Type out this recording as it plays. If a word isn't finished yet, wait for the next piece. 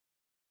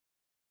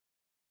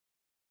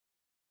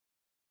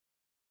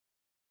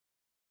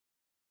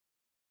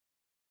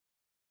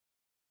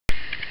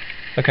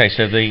Okay,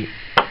 so the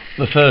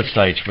third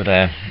stage with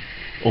our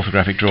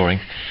orthographic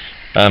drawing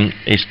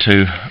is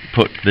to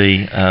put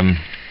the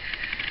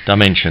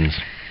dimensions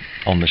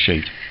on the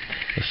sheet,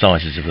 the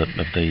sizes of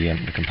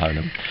the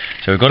component.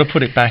 So we've got to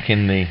put it back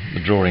in the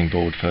drawing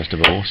board first of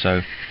all.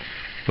 So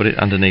put it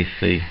underneath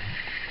the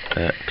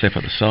clip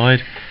at the side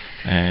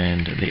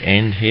and at the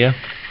end here,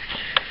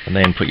 and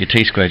then put your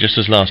T-square, just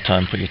as last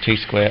time. Put your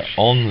T-square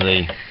on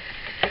the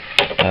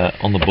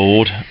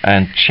board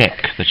and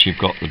check that you've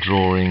got the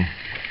drawing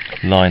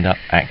lined up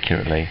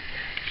accurately.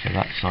 So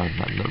that side,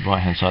 that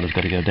right hand side, has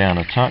got to go down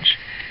a touch.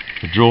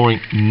 The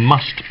drawing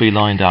must be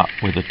lined up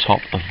with the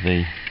top of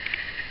the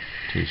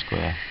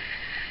T-square.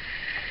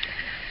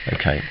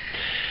 Okay,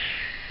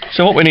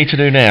 so what we need to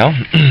do now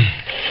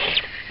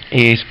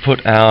is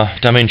put our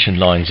dimension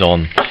lines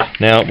on.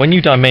 Now when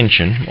you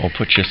dimension or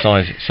put your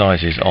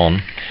sizes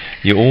on,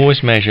 you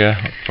always measure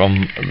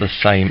from the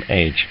same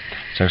edge.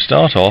 So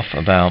start off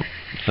about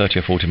 30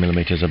 or 40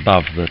 millimeters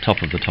above the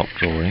top of the top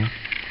drawing,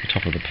 the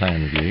top of the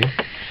plan view,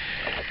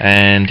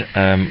 and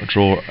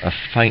draw a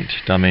faint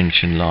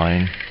dimension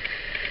line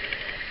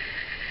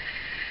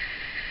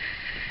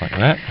like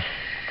that.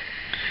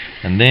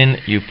 And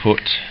then you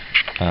put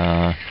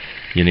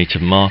you need to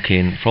mark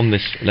in from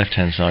this left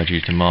hand side. You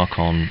need to mark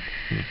on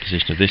the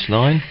position of this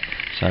line,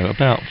 so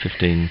about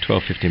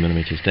 12-15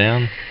 millimeters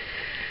down,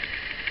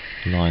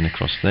 line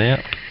across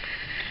there,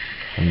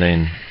 and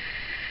then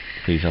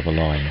these other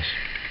lines.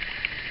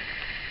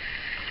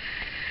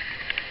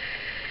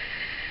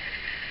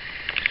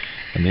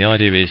 And the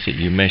idea is that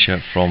you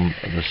measure from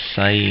the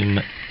same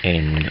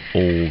end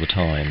all the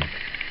time.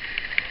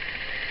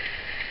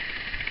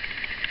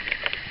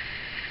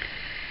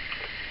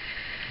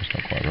 That's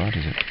not quite right,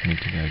 is it? I need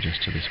to go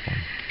just to this one.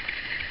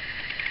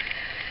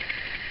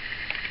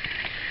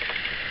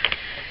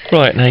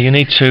 Right, now you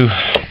need to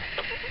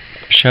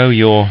show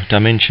your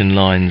dimension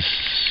lines.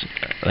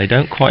 They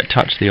don't quite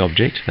touch the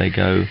object, they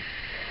go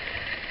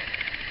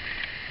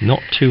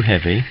not too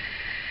heavy.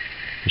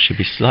 They should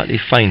be slightly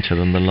fainter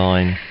than the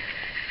line,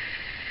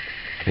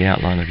 the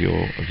outline of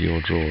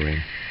your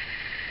drawing,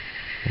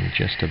 and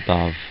just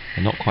above,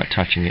 and not quite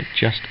touching it,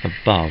 just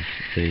above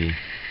the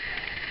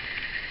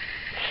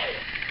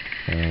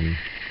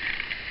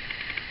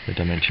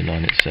dimension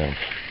line itself.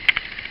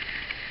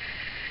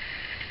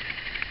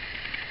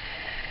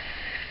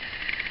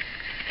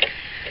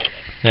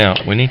 Now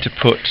we need to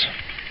put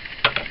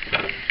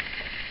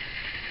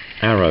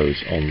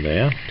arrows on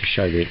there to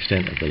show the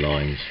extent of the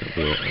lines that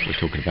we're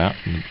talking about.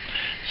 And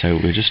so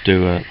we'll just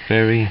do a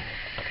very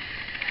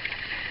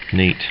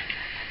neat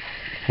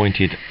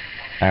pointed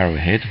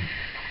arrowhead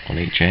on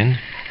each end.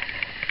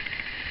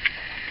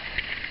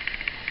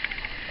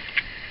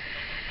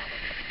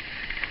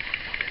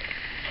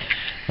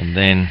 And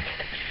then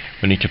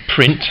we need to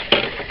print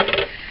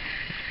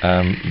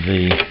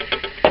the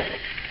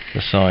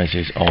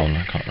sizes on.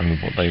 I can't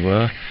remember what they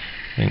were.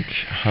 I think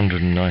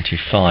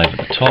 195 at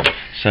the top.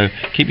 So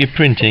keep your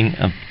printing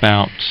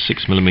about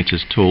 6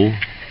 millimeters tall.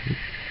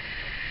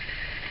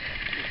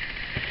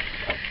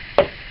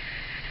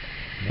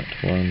 That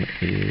one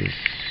is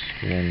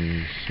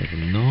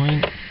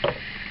 179.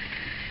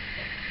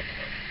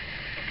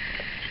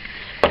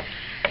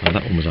 Oh,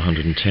 that one was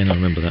 110. I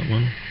remember that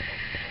one.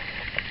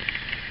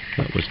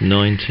 That was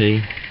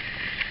 90,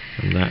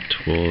 and that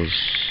was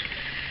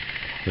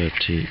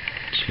 32.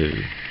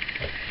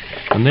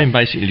 And then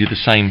basically do the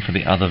same for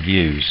the other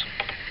views.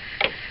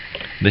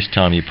 This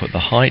time you put the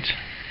height.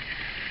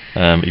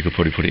 You could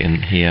probably put it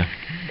in here,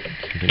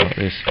 something like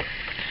this,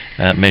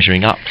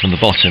 measuring up from the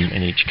bottom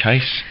in each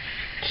case.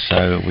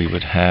 So we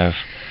would have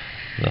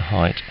the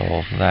height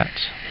of that.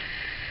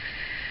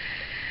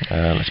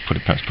 Let's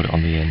perhaps put it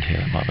on the end here.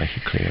 That might make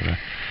it clearer.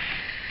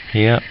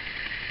 Here.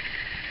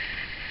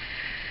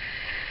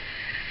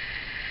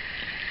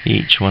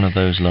 Each one of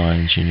those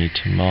lines you need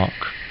to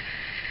mark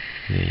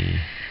the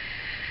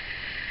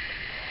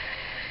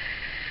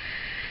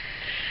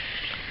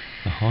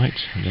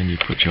height, and then you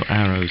put your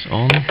arrows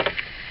on.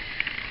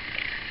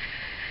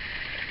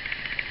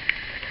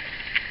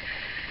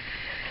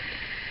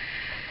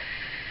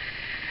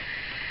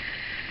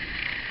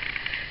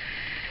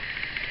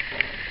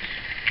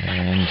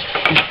 And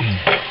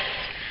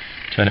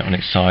turn it on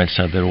its side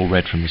so they're all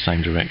read from the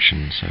same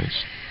direction. So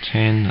it's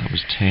 10, that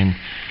was 10.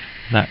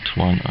 That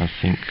one I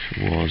think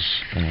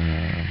was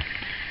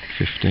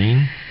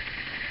 15.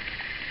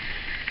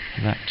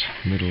 That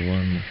middle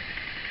one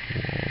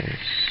was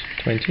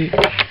 20.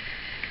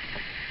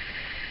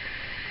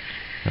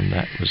 And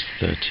that was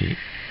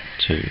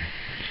 32.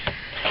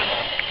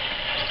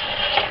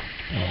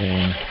 And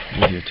then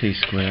with your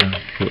T-square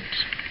put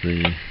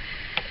the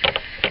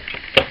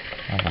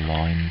other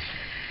lines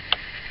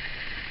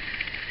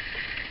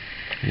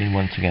in.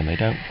 Once again, they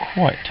don't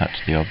quite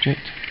touch the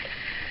object.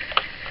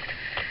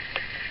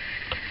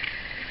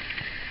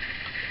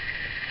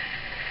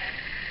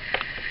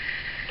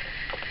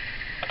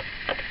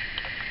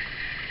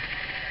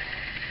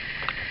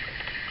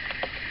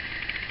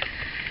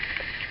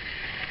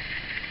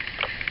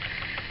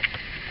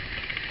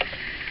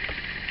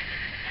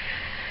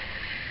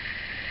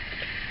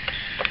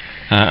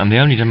 And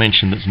the only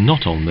dimension that's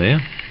not on there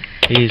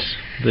is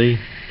the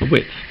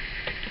width.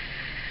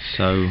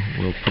 So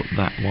we'll put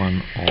that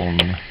one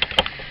on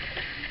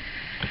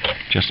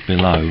just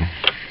below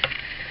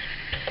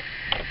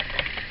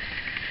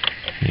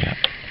here.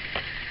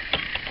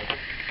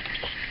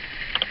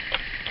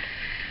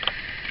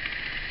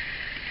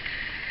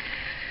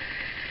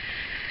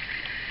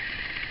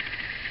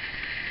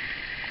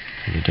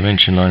 So the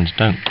dimension lines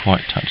don't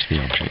quite touch the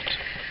object.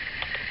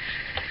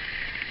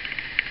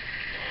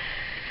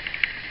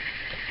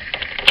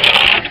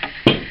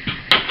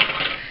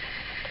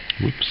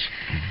 Whoops.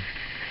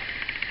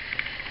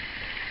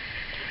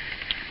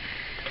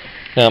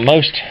 Now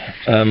most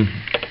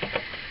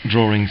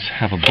drawings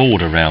have a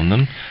border around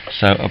them,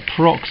 so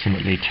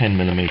approximately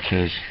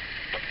 10mm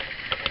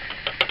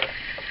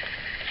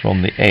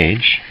from the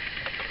edge,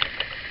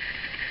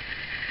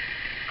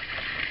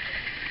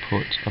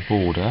 put a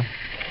border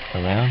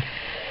around.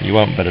 You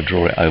won't better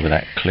draw it over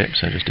that clip,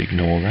 so just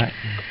ignore that.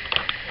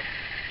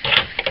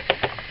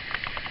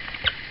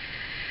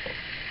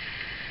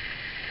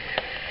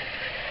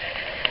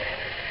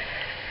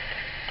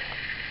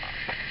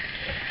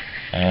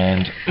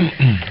 And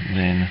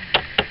then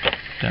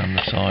down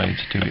the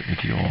sides do it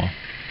with your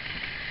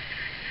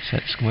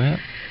set square.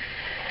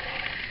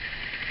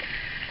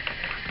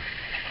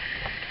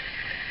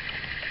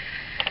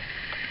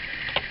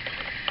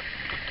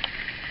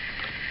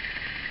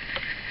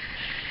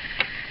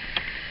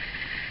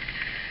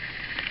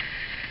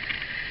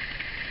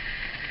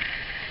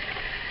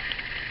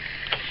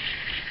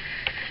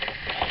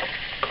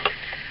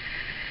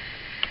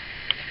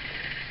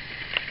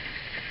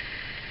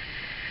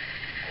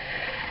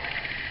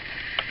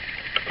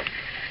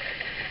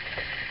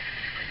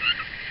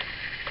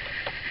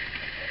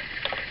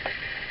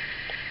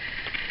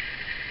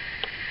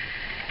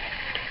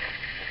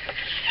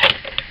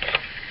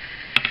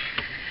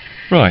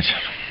 Right,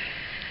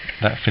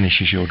 that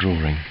finishes your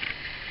drawing.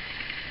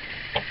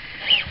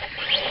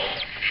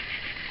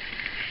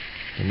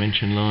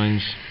 Dimension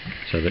lines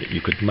so that you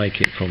could make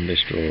it from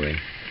this drawing.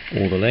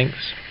 All the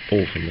lengths,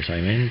 all from the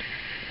same end,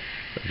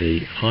 the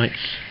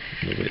heights,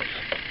 and the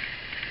width.